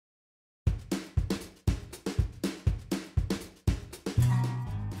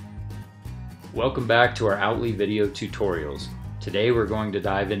Welcome back to our Outly video tutorials. Today we're going to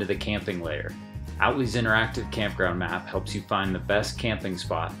dive into the camping layer. Outly's interactive campground map helps you find the best camping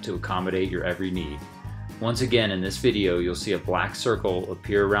spot to accommodate your every need. Once again, in this video you'll see a black circle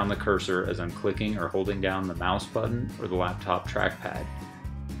appear around the cursor as I'm clicking or holding down the mouse button or the laptop trackpad.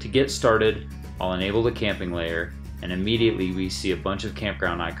 To get started, I'll enable the camping layer and immediately we see a bunch of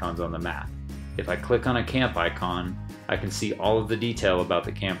campground icons on the map. If I click on a camp icon, I can see all of the detail about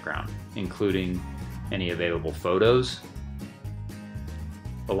the campground, including any available photos,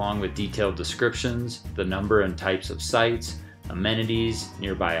 along with detailed descriptions, the number and types of sites, amenities,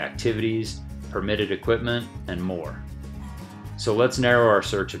 nearby activities, permitted equipment, and more. So let's narrow our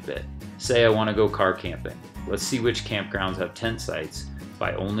search a bit. Say I want to go car camping. Let's see which campgrounds have tent sites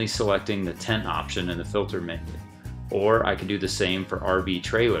by only selecting the tent option in the filter menu. Or I can do the same for RV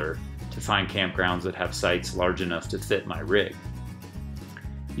trailer to find campgrounds that have sites large enough to fit my rig.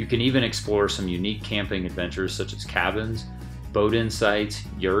 You can even explore some unique camping adventures such as cabins, boat-in sites,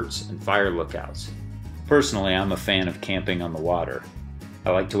 yurts, and fire lookouts. Personally, I'm a fan of camping on the water. I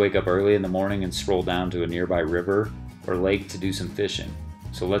like to wake up early in the morning and stroll down to a nearby river or lake to do some fishing.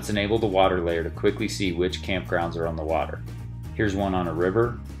 So let's enable the water layer to quickly see which campgrounds are on the water. Here's one on a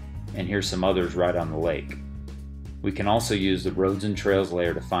river, and here's some others right on the lake. We can also use the roads and trails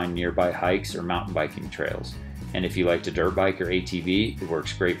layer to find nearby hikes or mountain biking trails. And if you like to dirt bike or ATV, it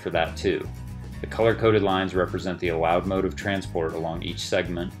works great for that too. The color-coded lines represent the allowed mode of transport along each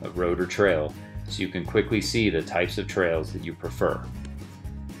segment of road or trail, so you can quickly see the types of trails that you prefer.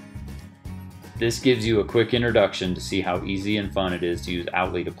 This gives you a quick introduction to see how easy and fun it is to use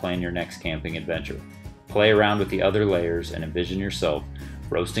Outly to plan your next camping adventure. Play around with the other layers and envision yourself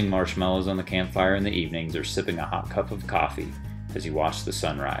roasting marshmallows on the campfire in the evenings or sipping a hot cup of coffee as you watch the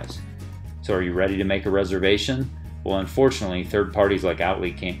sunrise. So are you ready to make a reservation? Well, unfortunately, third parties like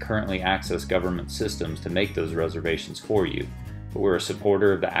Outly can't currently access government systems to make those reservations for you, but we're a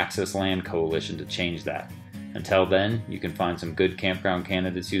supporter of the Access Land Coalition to change that. Until then, you can find some good campground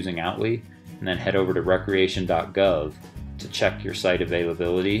candidates using Outly, and then head over to recreation.gov to check your site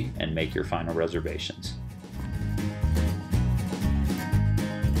availability and make your final reservations.